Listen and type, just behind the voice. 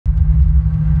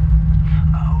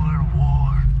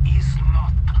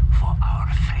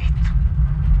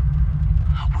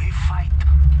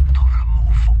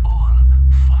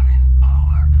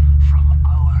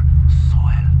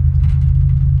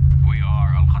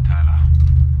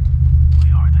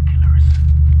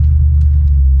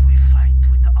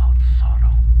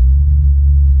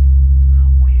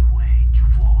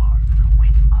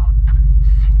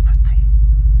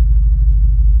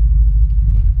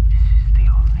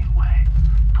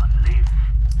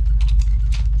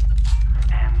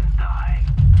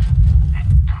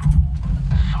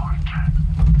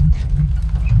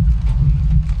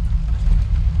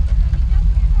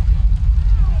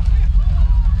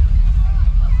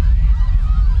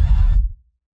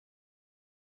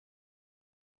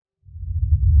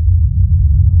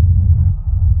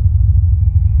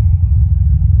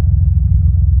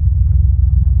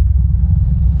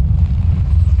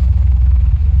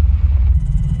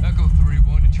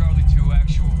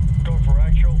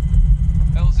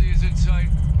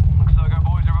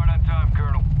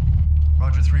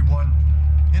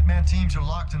Units are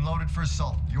locked and loaded for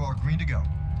assault. You are green to go.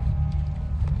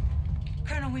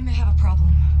 Colonel, we may have a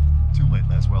problem. Too late,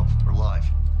 Laswell. We're live.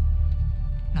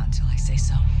 Not until I say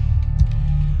so.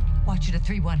 Watch it at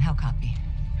 3-1. How copy?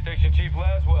 Station Chief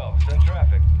Laswell, send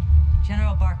traffic.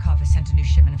 General Barkov has sent a new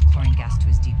shipment of chlorine gas to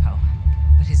his depot.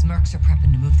 But his mercs are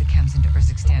prepping to move the chems into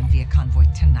Urzikstan via convoy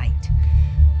tonight.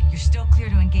 You're still clear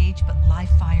to engage, but live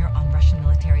fire on Russian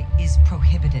military is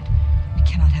prohibited. We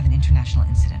cannot have an international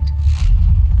incident.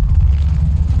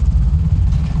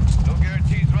 No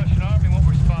guarantees Russian army won't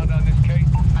respond on this case.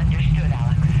 Understood,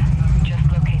 Alex.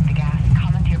 Just locate the gas,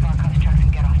 commandeer Barkov's trucks,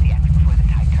 and get off the X before the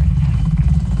tide turns.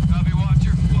 Copy,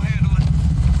 Watcher. We'll handle it.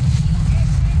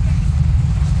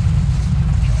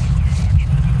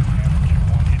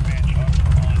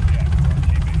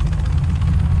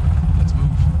 Let's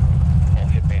move. All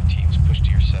hitman teams push to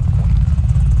your set point.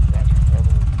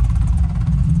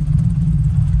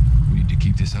 We need to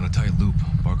keep this on a tight loop.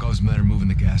 Barkov's men are moving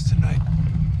the gas tonight.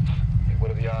 Hey,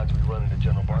 what are the odds we run into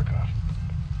General Barkov?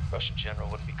 Russian general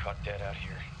wouldn't be caught dead out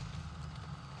here.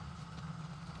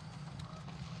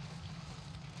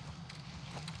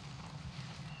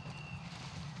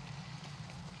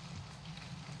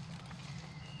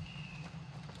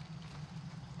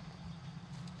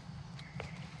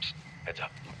 Psst, heads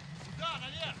up. Да,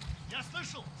 наверх! Я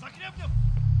слышал! Закрепнем!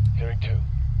 Hearing two.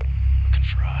 Looking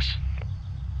for us.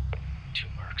 Two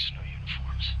mercs, no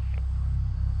uniforms.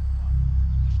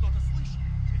 Ты что-то слышишь?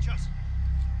 Сейчас!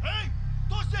 Эй!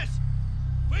 Кто здесь?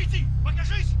 Выйди!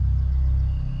 Покажись!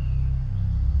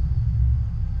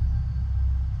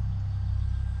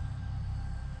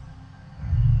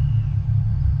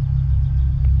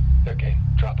 They're game.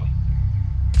 Drop them.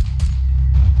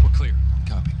 We're clear.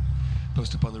 Copy.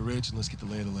 Post up on the ridge and let's get the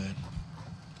lay of the land.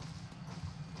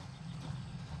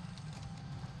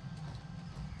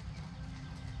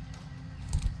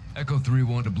 Echo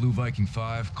 3-1 to Blue Viking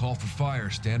 5. Call for fire.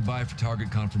 Stand by for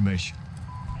target confirmation.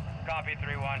 Copy,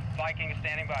 3-1. Viking is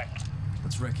standing by.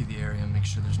 Let's recce the area and make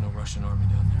sure there's no Russian army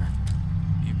down there.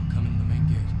 People coming in the main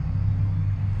gate.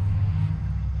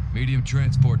 Medium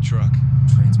transport truck.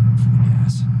 Transport for the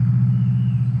gas.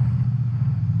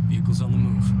 Vehicles on the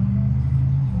move.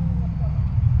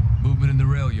 Movement in the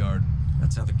rail yard.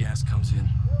 That's how the gas comes in.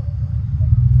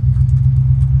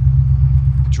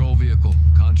 Patrol vehicle.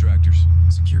 Contractors.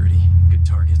 Security. Good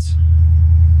targets.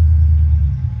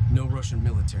 No Russian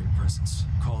military presence.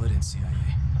 Call it in, CIA.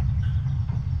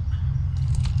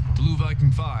 Blue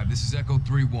Viking 5, this is Echo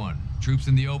 3-1. Troops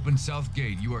in the open, south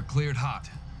gate. You are cleared hot.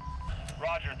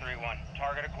 Roger, 3-1.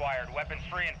 Target acquired. Weapons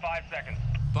free in 5 seconds.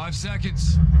 5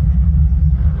 seconds.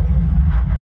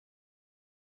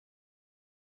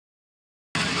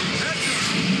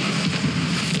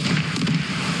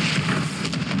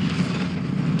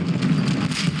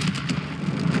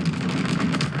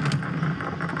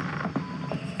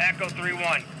 Echo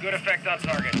 3-1. Good effect on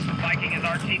target. Viking is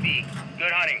RTB.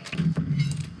 Good hunting.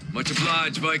 Much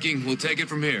obliged, Viking. We'll take it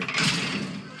from here.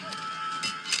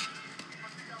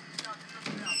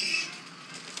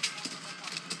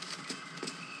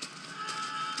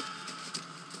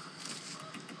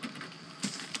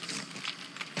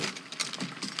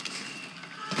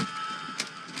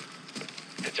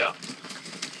 Heads up.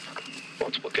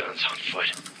 Multiple guns on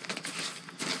foot.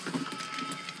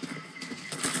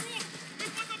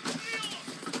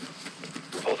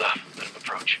 Hold off. Let him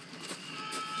approach.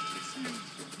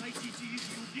 Найдите их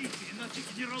и убейте, иначе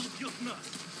генерал убьет нас.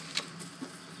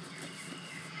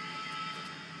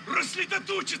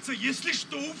 Рассредоточиться! Если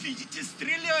что увидите,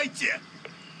 стреляйте!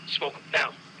 Smoke him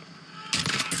now.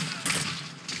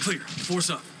 Clear. Force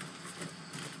up.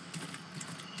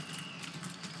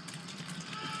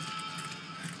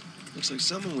 Looks like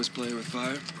someone was playing with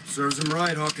fire. Serves him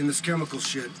right, hawking this chemical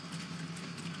shit.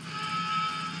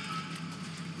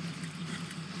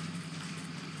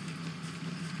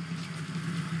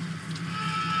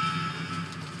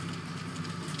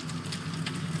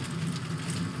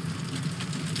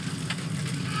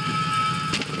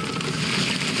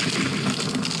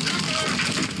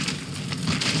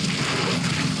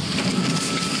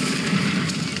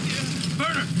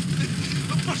 Бернер!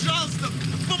 Пожалуйста,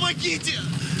 помогите!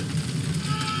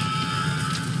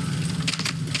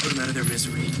 Put them out of their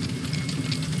misery.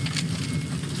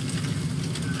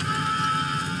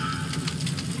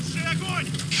 Туши огонь!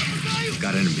 Нападаю!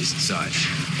 Got enemies inside.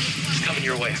 He's coming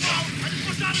your way. Они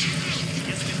пожарят!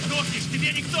 Если сдохнешь,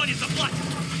 тебе никто не заплатит!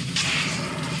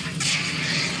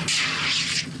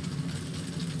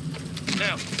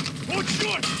 Now. О,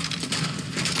 черт!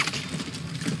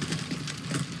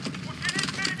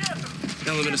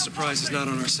 Element of surprise is not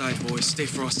on our side, boys. Stay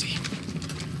frosty.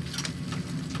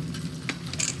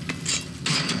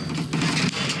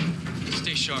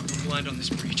 shock. We're blind on this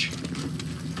breach.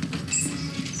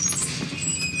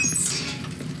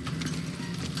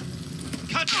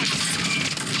 Got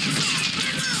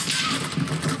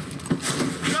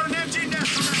an MG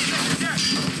nest on that second deck.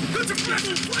 Good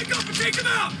suppression. Flank up and take him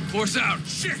out. Force out.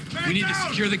 Shit, man We need to down.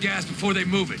 secure the gas before they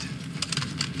move it.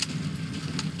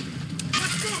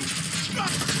 Let's move. Stop.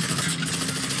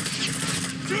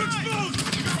 Too exposed.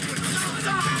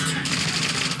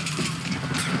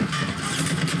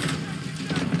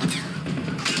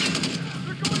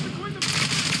 They're going between them.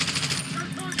 Got a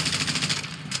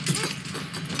target.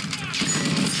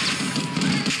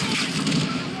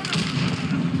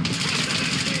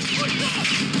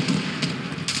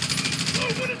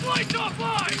 Move when his lights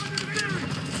offline!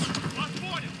 Lost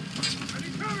point! I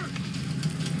need cover!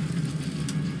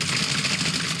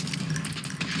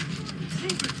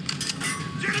 Move it!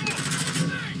 Get him up!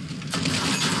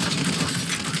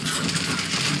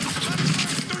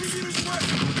 30 meters away!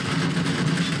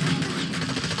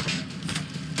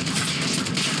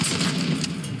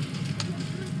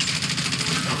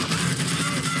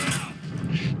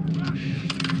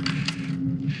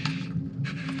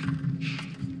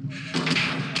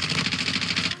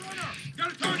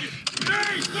 Got a target!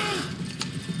 Hey, move!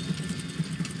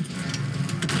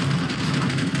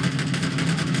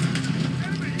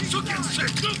 Enemy!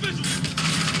 Sick! No visual!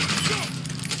 Go!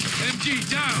 MG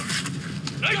down.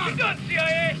 Nice done,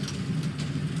 CIA!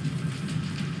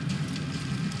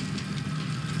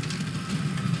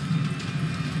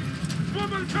 One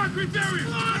by the concrete barrier!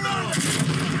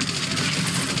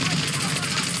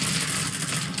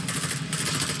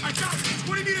 I got it!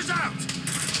 20 meters out!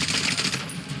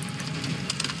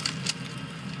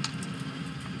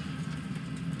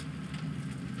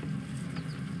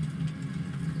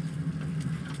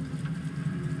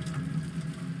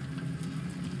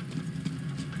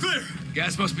 Clear!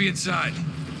 Gas must be inside.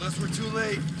 Unless we're too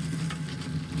late.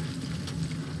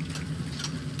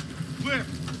 Clear!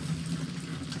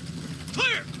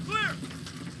 Clear! Clear!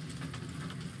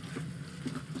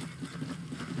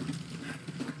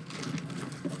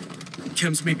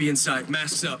 Chems may be inside.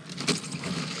 Masks up.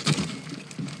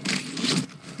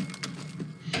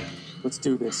 Let's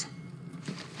do this.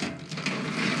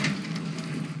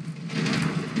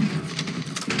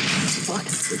 Fuck.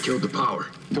 They killed the power.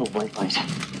 No white light.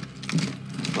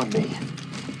 On me.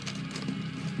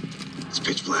 It's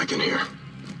pitch black in here.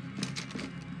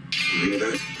 You hear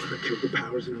that? They killed the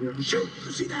powers in here. Shoot!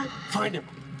 You see that? Find him.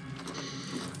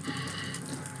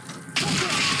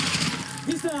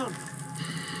 He's down.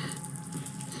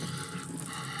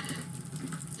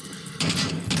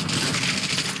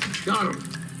 Got him.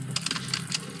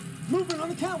 Movement on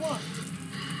the catwalk.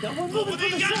 That one moving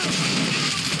from the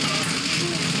south.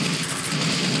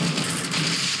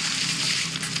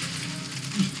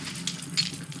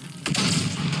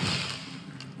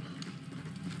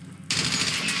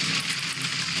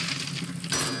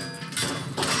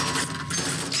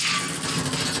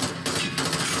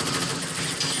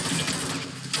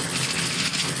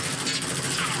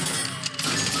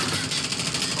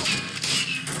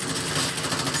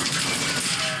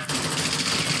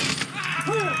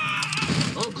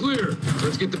 All clear.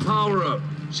 Let's get the power up.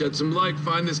 Shed some light,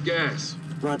 find this gas.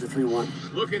 Roger,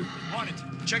 3-1. Looking. On it.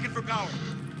 Checking for power.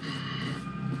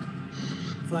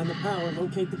 Find the power,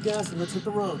 locate the gas, and let's hit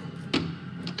the road.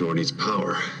 Door needs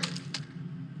power.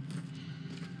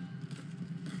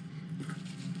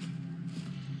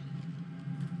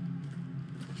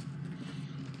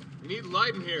 We need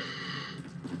light in here.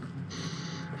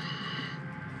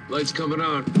 Light's coming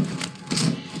on. Power's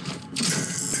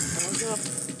up.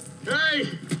 Hey!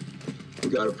 We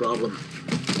got a problem.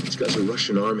 These guys are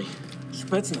Russian army.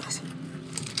 Spetsnaz.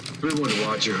 3-1 to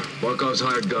Watcher. Barkov's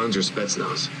hired guns or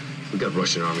Spetsnaz. We got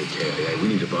Russian army KIA. We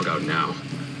need to bug out now.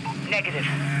 Negative.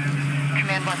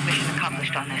 Command wants mission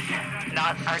accomplished on this.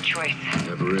 Not our choice.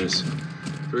 Never is.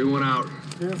 3-1 out.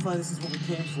 Verify this is what we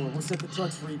came for. We'll set the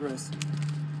trucks for egress.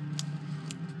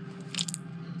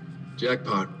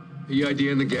 Jackpot. PID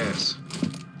in the gas.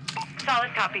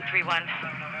 Solid copy, 3-1.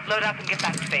 Load up and get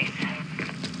back to base.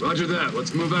 Roger that.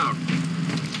 Let's move out.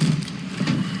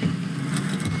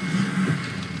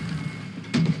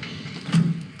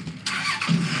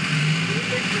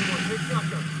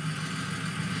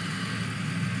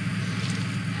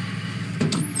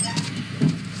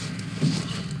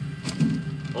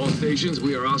 All stations,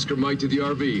 we are Oscar Mike to the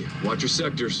RV. Watch your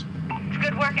sectors. It's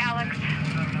good work, Alex.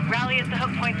 Rally is the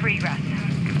hook point for egress.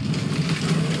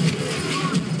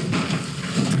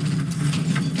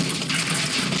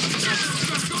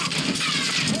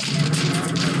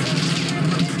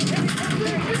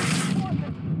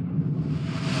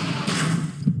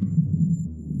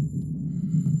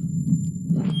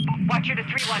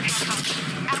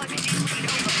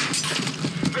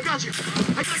 Roger.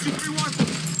 I got you, 3-1.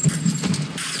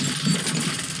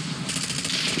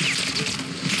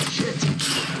 Shit.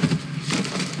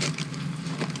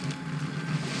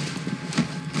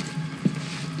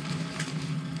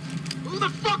 Who the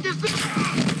fuck is this?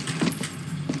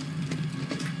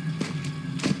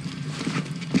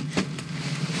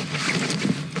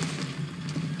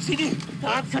 Sini,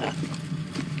 tahan sana.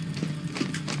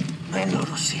 May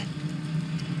lurusin.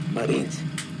 Marines,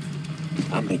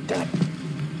 amitan.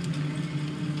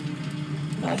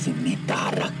 Lazim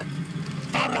nitarak.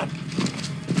 Tarak.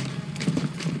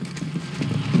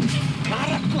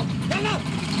 Tarak ko. Yalla!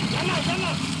 Yalla!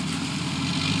 Yalla!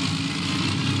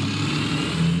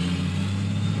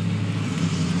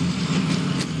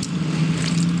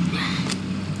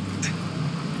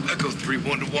 Echo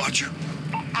 3-1 to Watcher.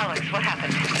 Alex, what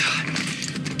happened?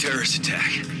 Terrorist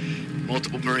attack.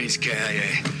 Multiple Marines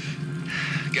KIA.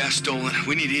 Gas stolen.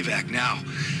 We need evac now.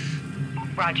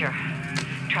 Roger.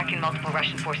 Tracking multiple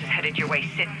Russian forces headed your way.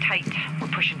 Sit tight. We're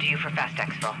pushing to you for fast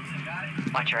exfil.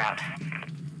 Watcher out.